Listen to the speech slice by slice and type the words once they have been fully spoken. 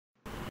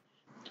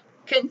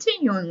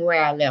Continuing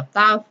where I left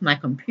off, my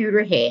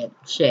computer had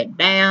shut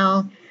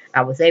down.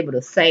 I was able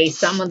to say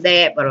some of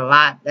that, but a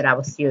lot that I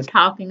was still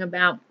talking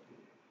about.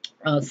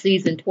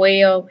 Season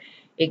 12,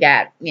 it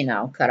got,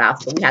 cut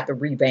off. So we had to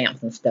revamp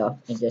some stuff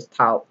and just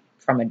talk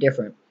from a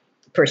different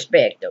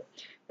perspective.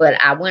 But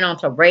I went on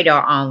to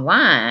Radar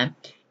Online,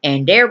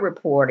 and they're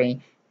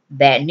reporting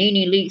that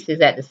NeNe Leakes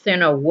is at the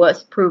center of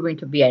what's proving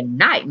to be a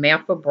nightmare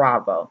for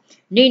Bravo.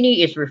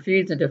 NeNe is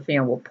refusing to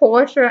film with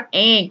Portia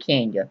and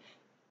Kenya,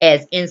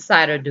 as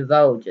insider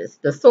divulges.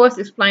 The source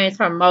explains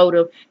her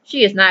motive.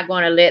 She is not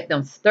going to let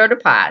them stir the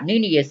pot.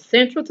 NeNe is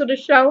central to the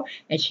show,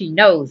 and she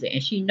knows it.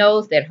 And she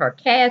knows that her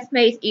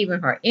castmates,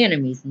 even her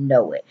enemies,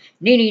 know it.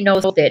 NeNe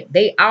knows that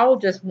they all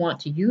just want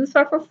to use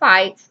her for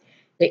fights,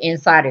 the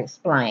insider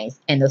explains.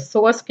 And the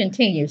source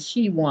continues,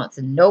 she wants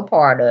no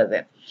part of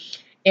it.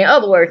 In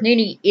other words,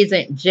 NeNe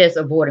isn't just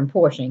avoiding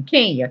Portia and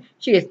Kenya.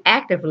 She is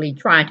actively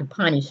trying to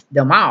punish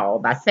them all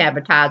by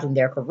sabotaging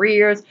their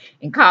careers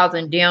and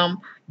causing them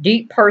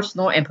deep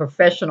personal and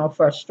professional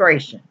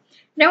frustration.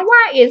 Now,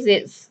 why is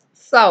it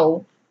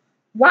so?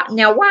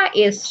 Why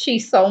is she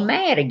so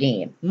mad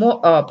again?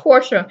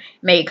 Portia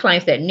made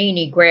claims that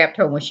NeNe grabbed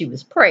her when she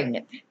was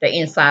pregnant. The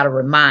insider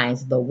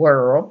reminds the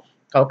world,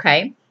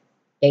 okay,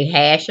 they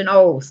hashing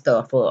old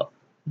stuff up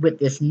with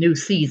this new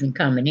season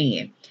coming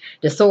in.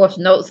 The source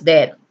notes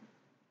that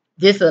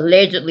this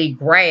alleged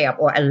grabbing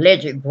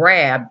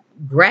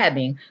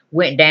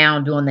went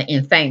down during the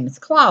infamous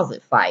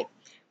closet fight,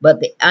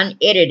 but the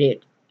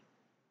unedited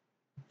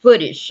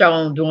footage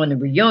shown during the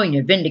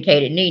reunion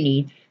vindicated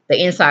NeNe,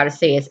 the insider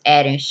says,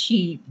 adding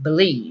she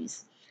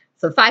believes.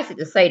 Suffice it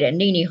to say that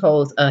NeNe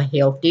holds a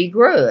healthy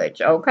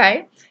grudge,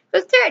 okay?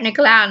 Because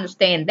technically I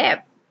understand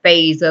that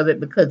phase of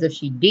it, because if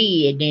she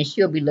did, then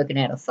she'll be looking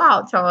at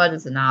assault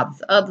charges and all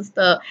this other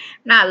stuff.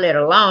 Not let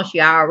alone she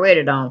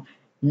already done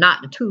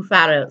knocked the tooth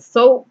out of,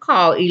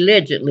 so-called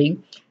allegedly,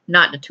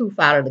 knocked the tooth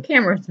out of the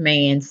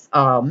cameraman's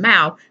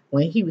mouth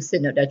when he was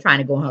sitting up there trying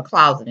to go in her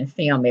closet and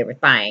film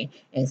everything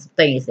and some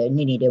things that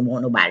NeNe didn't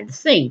want nobody to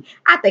see.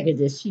 I think it's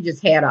just she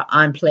just had an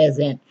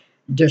unpleasant,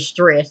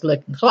 distressed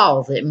looking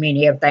closet,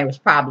 meaning everything was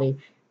probably,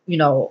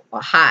 a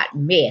hot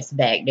mess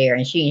back there,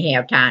 and she didn't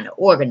have time to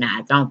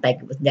organize. I don't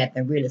think it was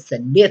nothing really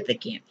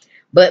significant,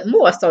 but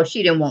more so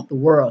she didn't want the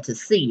world to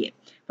see it,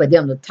 for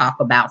them to talk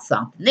about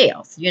something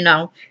else,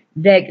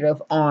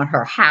 negative on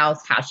her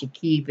house, how she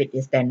keep it,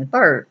 this, that, and the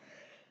third.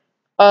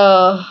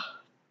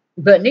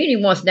 But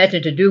NeNe wants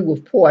nothing to do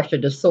with Portia,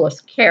 the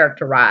source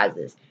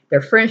characterizes.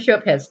 Their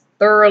friendship has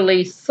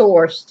thoroughly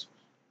soured,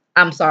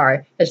 and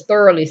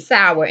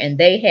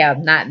they have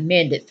not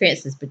mended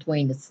fences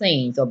between the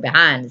scenes or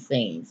behind the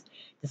scenes.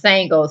 The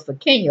same goes for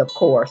Kenya, of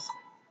course.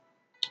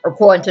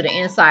 According to the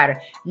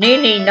insider,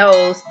 NeNe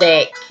knows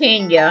that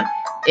Kenya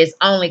is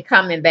only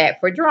coming back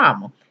for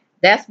drama.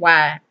 That's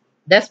why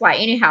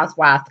any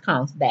housewife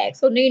comes back.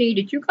 So NeNe,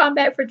 did you come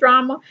back for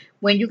drama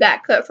when you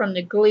got cut from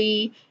the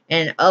Glee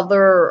and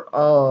other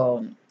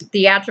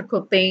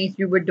theatrical things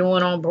you were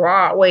doing on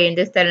Broadway and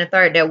this, that, and the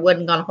third that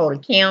wasn't going to hold a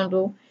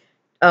candle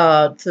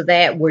to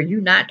that? Were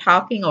you not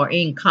talking or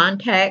in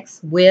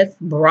contacts with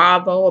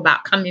Bravo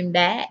about coming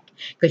back?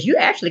 Because you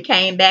actually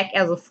came back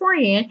as a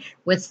friend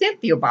when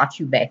Cynthia brought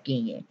you back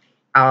in.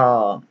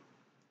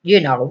 You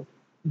know,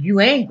 you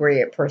ain't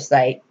Greg per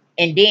se.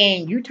 And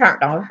then you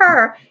turned on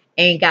her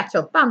and got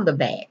your thunder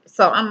back.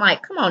 So I'm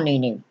like, come on,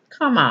 NeNe.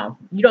 Come on.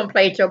 You don't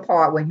play your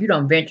part when you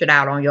don't ventured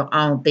out on your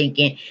own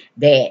thinking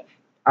that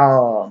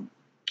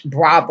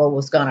Bravo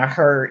was going to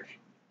hurt,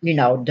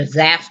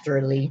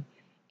 disastrously,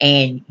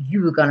 and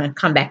you were going to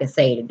come back and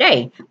say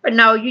today. But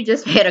no, you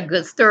just had a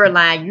good stir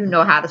line. You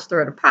know how to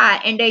stir the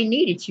pot, and they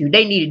needed you.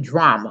 They needed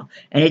drama,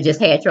 and it just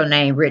had your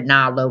name written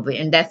all over it.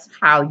 And that's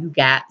how you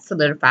got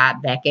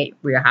solidified back at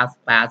Real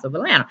Housewives of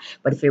Atlanta.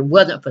 But if it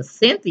wasn't for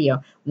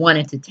Cynthia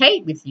wanting to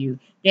tape with you,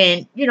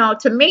 then,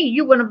 to me,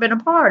 you wouldn't have been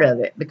a part of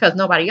it, because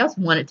nobody else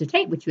wanted to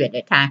tape with you at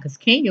that time, because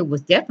Kenya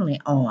was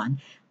definitely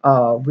on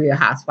Real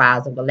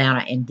Housewives of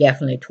Atlanta and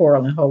definitely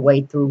twirling her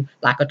way through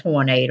like a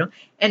tornado,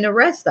 and the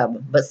rest of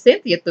them. But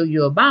Cynthia threw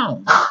you a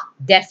bone.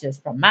 That's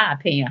just from my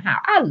opinion how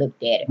I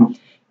looked at it.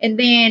 And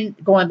then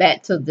going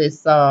back to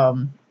this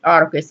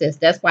article, it says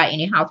that's why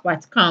any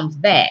housewife comes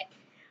back.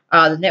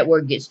 The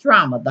network gets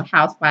drama. The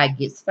housewife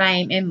gets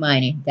fame and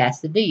money.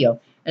 That's the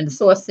deal. And the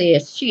source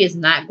says she is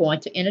not going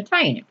to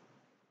entertain it.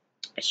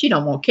 She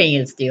don't want Kenya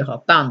to steal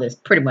her thunder. Is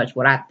pretty much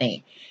what I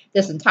think.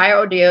 This entire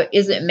ordeal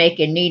isn't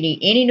making NeNe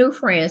any new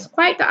friends.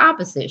 Quite the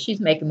opposite. She's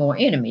making more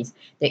enemies.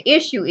 The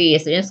issue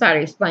is, the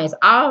insider explains,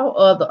 all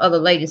of the other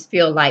ladies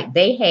feel like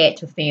they had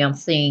to film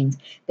scenes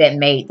that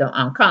made them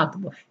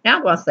uncomfortable. Now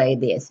I'm going to say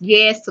this.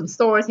 Yes, some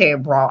stories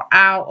had broke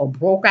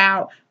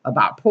out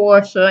about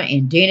Portia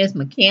and Dennis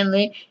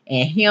McKinley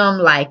and him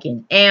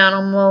liking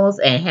animals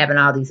and having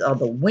all these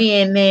other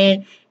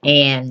women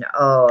and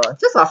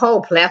just a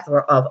whole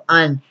plethora of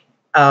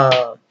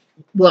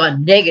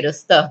negative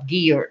stuff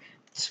geared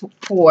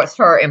towards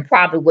her, and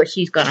probably what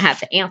she's going to have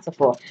to answer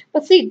for.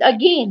 But see,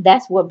 again,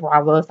 that's what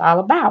Bravo is all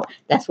about.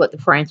 That's what the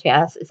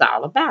franchise is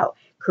all about.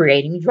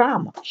 Creating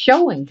drama,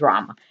 showing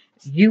drama.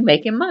 you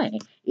making money.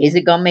 Is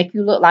it gonna make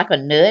you look like a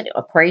nut,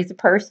 a crazy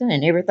person,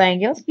 and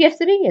everything else? Yes,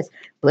 it is.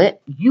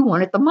 But you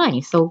wanted the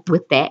money. So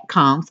with that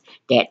comes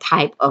that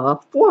type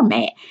of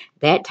format,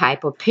 that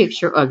type of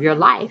picture of your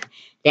life,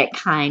 that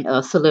kind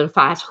of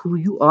solidifies who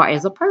you are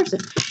as a person.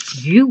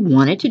 You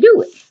wanted to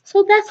do it.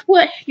 So that's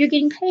what you're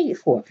getting paid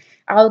for.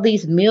 All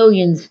these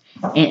millions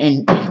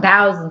and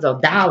thousands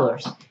of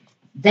dollars.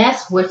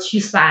 That's what you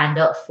signed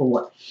up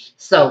for.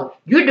 So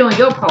you're doing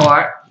your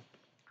part.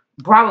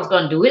 Bravo's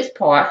going to do its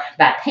part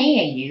by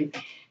paying you.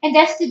 And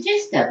that's the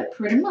gist of it,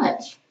 pretty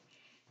much.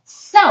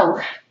 So,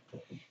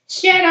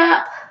 shut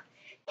up,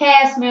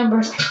 cast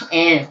members,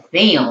 and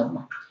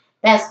film.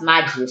 That's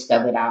my gist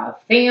of it all.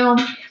 Film,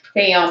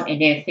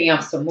 and then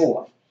film some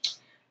more.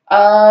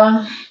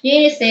 Then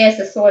it says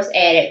the source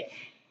added,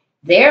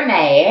 they're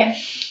mad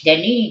that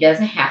NeNe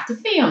doesn't have to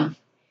film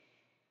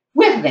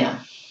with them.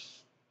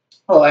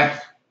 Or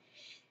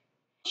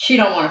she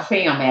don't want to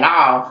film at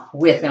all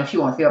with them. She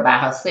want to film by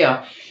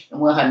herself and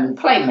with her new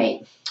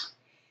playmate.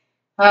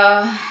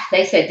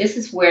 They said this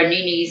is where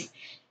NeNe's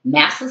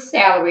massive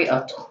salary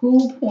of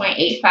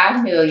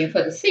 $2.85 million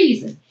for the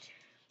season,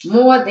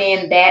 more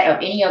than that of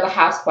any other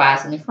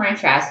housewives in the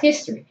franchise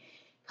history,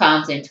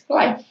 comes into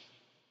play.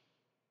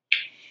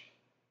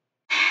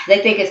 They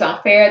think it's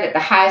unfair that the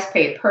highest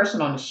paid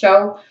person on the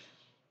show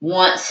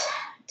wants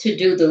to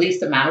do the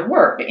least amount of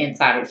work, the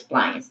insider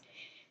explains.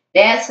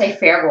 That's a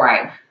fair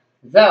gripe,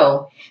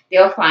 though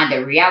they'll find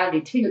that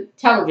reality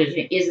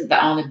television isn't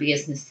the only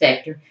business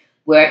sector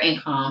where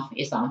income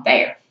is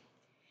unfair.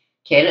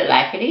 Tell it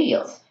like it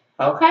is.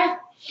 Okay?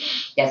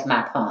 That's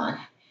my pun.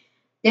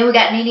 Then we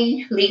got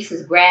NeNe Leakes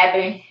is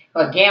grabbing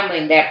or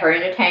gambling that her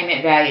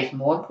entertainment value is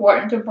more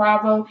important to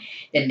Bravo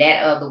than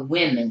that of the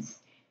women's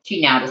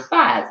she now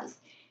despises.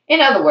 In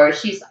other words,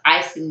 she's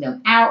icing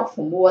them out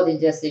for more than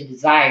just a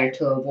desire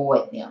to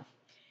avoid them.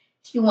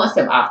 She wants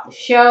them off the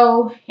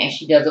show, and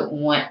she doesn't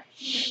want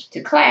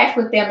to clash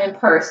with them in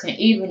person,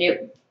 even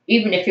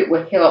if it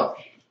would help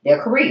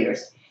their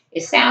careers.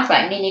 It sounds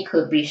like NeNe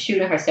could be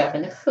shooting herself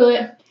in the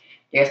foot.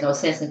 There's no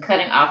sense in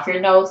cutting off your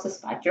nose to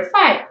spot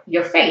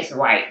your face,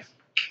 right?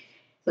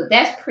 So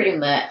that's pretty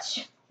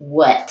much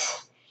what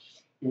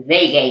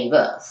they gave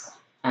us.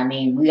 I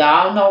mean, we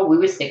all know we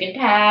were sick and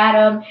tired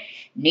of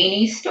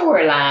NeNe's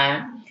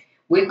storyline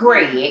with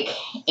Greg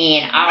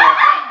and all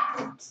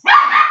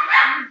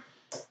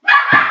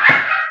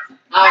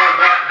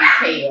that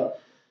detail.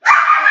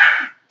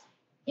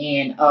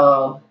 And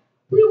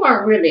we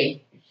weren't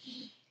really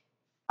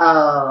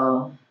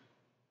uh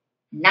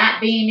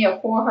not being there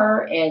for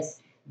her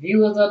as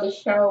viewers of the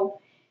show,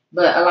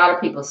 but a lot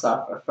of people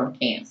suffer from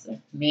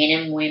cancer, men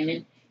and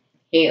women,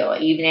 hell,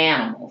 even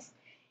animals.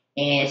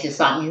 And it's just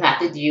something you have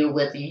to deal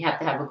with, and you have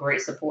to have a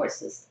great support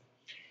system.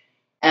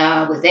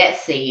 With that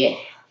said,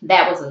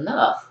 that was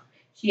enough.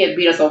 She had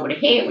beat us over the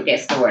head with that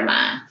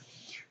storyline.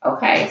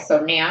 Okay,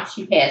 so now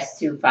she has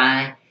to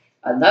find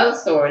another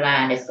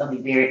storyline that's going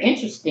to be very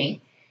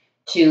interesting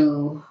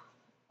to,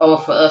 or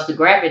for us to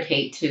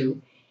gravitate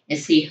to and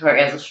see her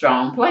as a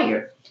strong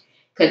player.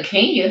 Because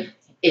Kenya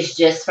is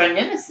just her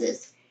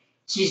nemesis.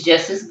 She's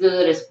just as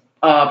good as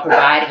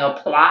providing a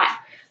plot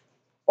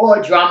or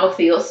a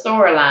drama-filled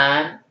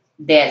storyline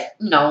that,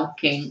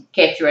 can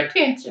catch your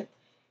attention.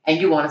 And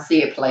you want to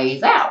see it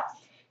plays out.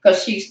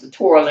 Because she's the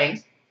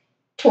twirling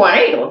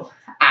tornado,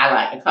 I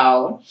like to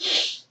call her.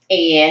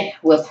 And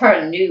with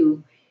her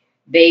new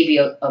baby,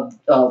 a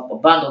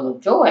bundle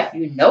of joy,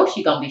 she's going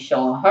to be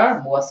showing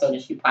her more so than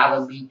she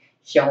probably be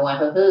showing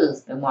her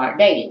husband, Mark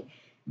Daly.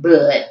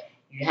 But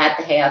you have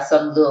to have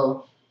some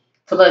little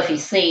fluffy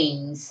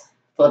scenes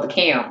for the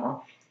camera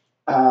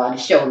to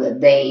show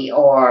that they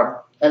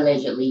are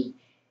allegedly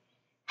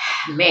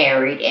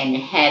married and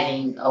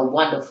having a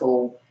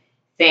wonderful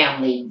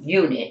family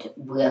unit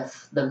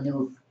with the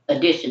new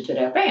addition to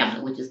their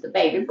family, which is the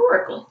baby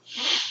Brooklyn.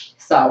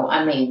 So,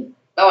 I mean,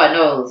 Lord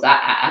knows,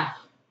 I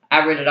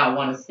really don't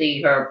want to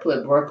see her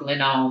put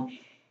Brooklyn on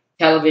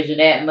television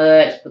that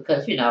much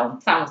because,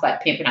 it's almost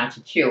like pimping out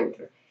your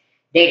children.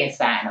 They didn't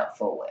sign up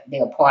for it.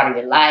 They're a part of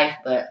your life,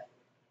 but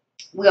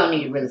we don't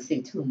need to really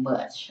see too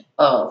much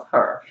of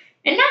her.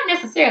 And not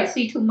necessarily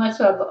see too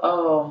much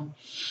of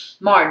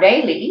Mark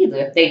Daly either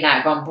if they're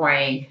not going to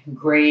bring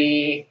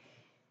Greg,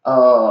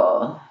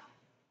 Todd,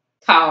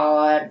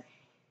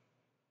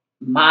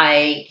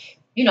 Mike,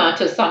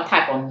 into some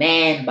type of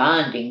man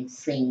bonding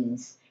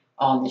scenes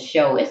on the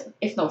show.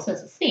 It's no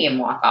sense of seeing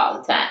Mark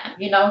all the time.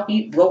 He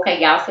okay,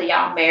 y'all say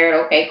y'all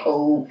married, okay,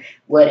 cool,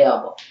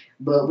 whatever.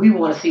 But we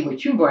want to see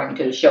what you bring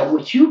to the show,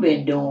 what you've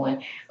been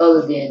doing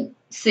other than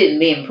sitting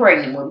being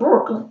pregnant with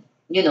Brooklyn.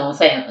 You know what I'm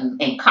saying?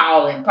 And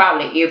calling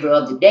probably every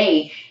other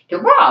day to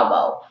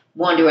Bravo,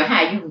 wondering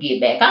how you can get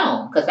back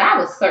on. Because I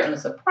was certainly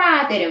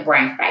surprised they didn't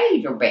bring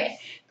Phaedra back.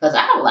 Because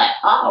I was like,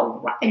 all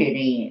righty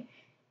then.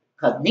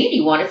 Because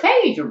NeNe wanted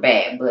Phaedra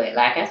back. But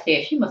like I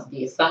said, she must have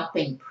did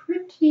something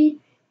pretty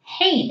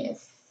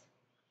heinous.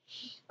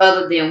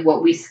 Other than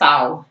what we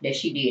saw that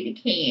she did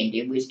to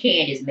Candy, which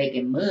Candy's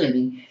making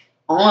money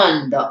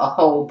on the a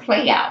whole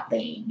play out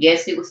thing.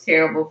 Yes, it was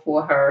terrible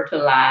for her to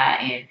lie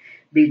and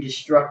be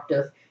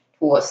destructive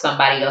towards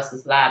somebody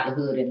else's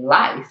livelihood and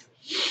life.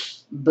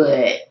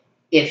 But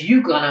if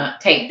you're gonna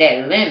take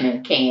that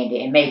lemon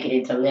candy and make it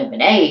into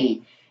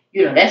lemonade,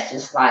 that's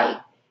just like,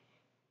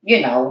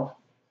 you know,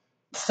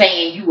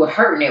 saying you were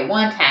hurting at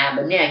one time,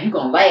 but now you're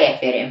gonna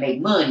laugh at it and make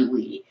money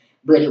with it.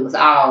 But it was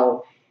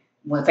all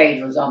when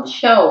Phaedra was on the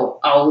show,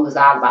 it was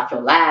all about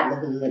your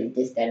livelihood and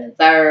this, that, and the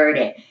third,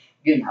 and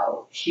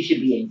she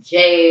should be in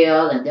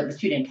jail, and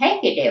but you didn't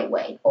take it that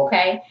way,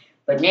 okay?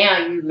 But now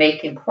you're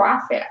making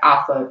profit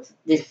off of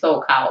this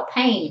so-called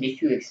pain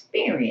that you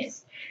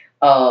experienced.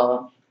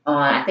 On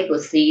I think it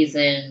was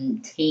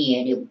season 10,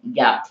 it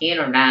got 10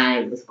 or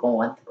 9 it was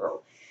going through.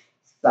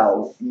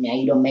 So now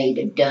you done made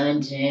the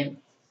dungeon,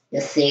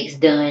 the sixth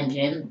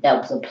dungeon.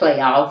 That was a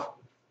playoff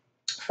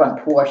from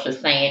Portia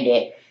saying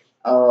that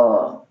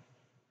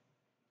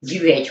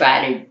you had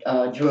tried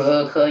to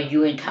drug her,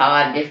 you and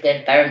Todd, this, that,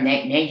 and third, and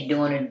now you're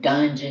doing a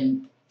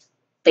dungeon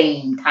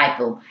theme type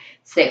of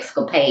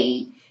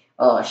sexcapade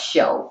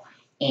show.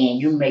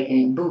 And you're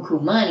making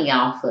buku money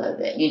off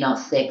of it,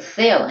 sex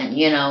selling,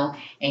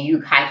 and you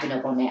hyping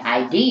up on that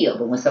idea.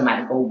 But when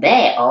somebody go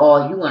back,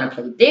 you want to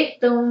play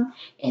victim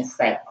and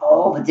say,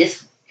 but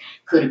this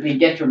could have been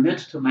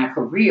detrimental to my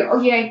career.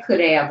 Oh, yeah, it could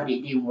have, but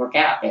it didn't work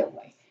out that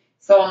way.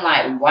 So I'm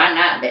like, why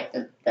not let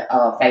the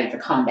Phaedra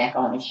come back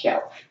on the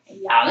show?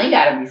 And y'all ain't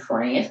got to be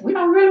friends. We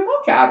don't really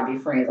want y'all to be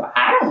friends. Or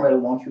I don't really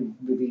want you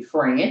to be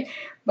friends.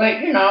 But,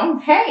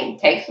 hey,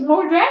 take some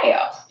more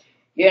jabs.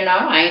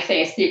 I ain't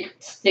saying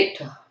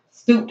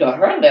stoop to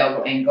her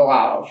level and go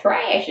all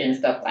trash and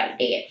stuff like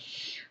that.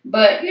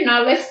 But,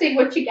 let's see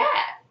what you got.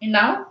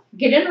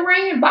 Get in the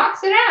ring and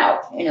box it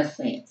out, in a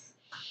sense.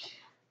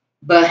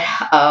 But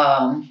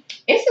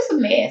it's just a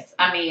mess.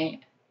 I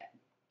mean,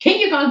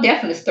 Kenya gonna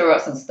definitely stir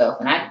up some stuff,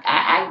 and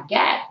I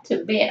got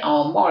to bet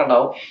on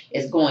Marlo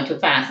is going to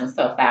find some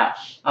stuff out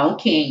on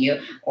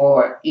Kenya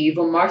or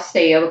even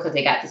Marcel because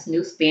they got this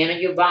new spin of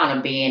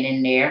Yvonne being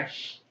in there,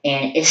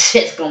 and it's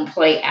just gonna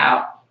play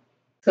out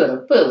to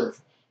the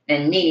fullest.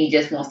 And NeNe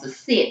just wants to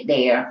sit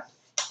there,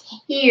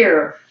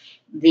 hear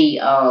the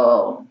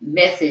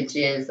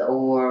messages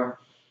or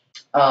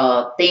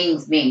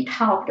things being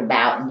talked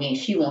about, and then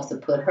she wants to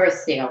put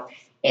herself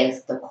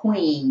as the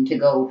queen to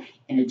go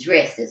and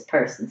address this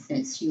person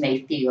since she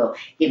may feel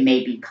it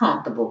may be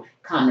comfortable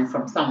coming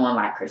from someone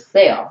like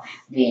herself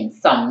than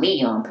some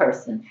medium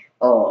person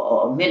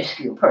or a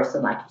minuscule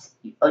person like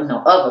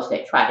others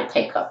that try to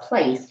take her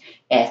place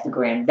as the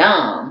grand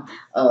dame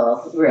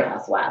of Real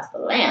Housewives of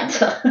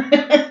Atlanta.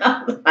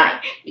 I was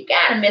like, you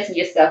gotta messing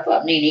yourself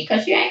up, NeNe,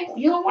 because you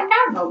don't want to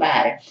talk to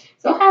nobody.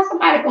 So how's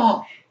somebody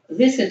gonna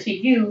listen to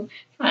you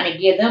trying to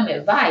give them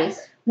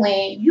advice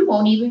when you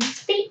won't even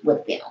speak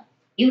with them?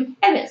 You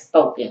haven't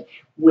spoken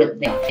with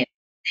them. And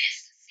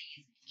this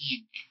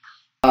season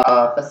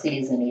for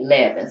season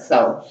 11.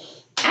 So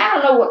I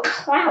don't know what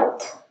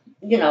clout,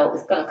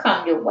 is going to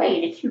come your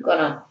way that you're going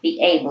to be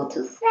able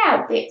to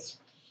salvage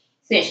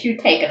since you're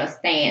taking a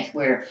stance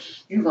where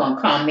you're going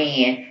to come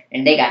in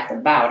and they got to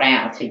bow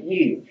down to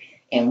you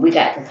and we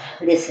got to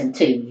listen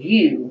to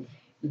you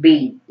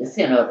be the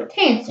center of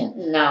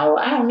attention. No,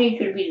 I don't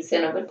need you to be the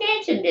center of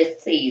attention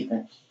this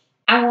season.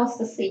 I want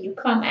to see you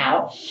come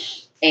out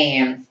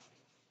and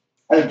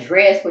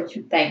address what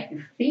you think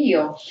you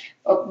feel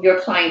of your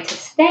claim to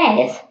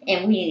status,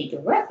 and we need to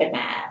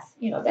recognize.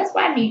 That's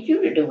what I need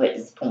you to do at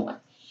this point.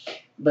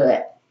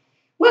 But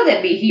whether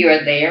it be here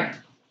or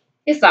there,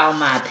 it's all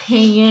my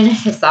opinion.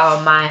 It's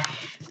all my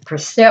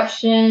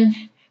perception,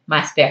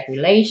 my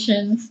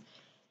speculations,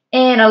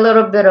 and a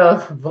little bit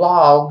of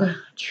vlog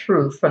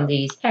truth from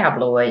these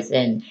tabloids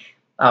and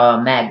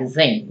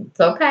magazines.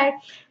 Okay,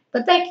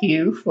 but thank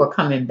you for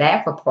coming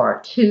back for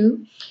part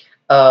 2.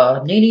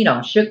 NeNe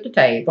done shook the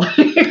table.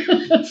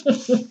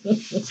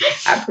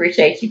 I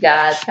appreciate you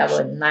guys. Have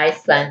a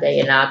nice Sunday,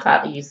 and I'll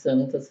talk to you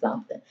soon for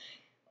something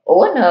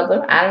or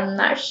another. I'm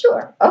not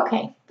sure.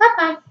 Okay, bye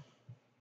bye.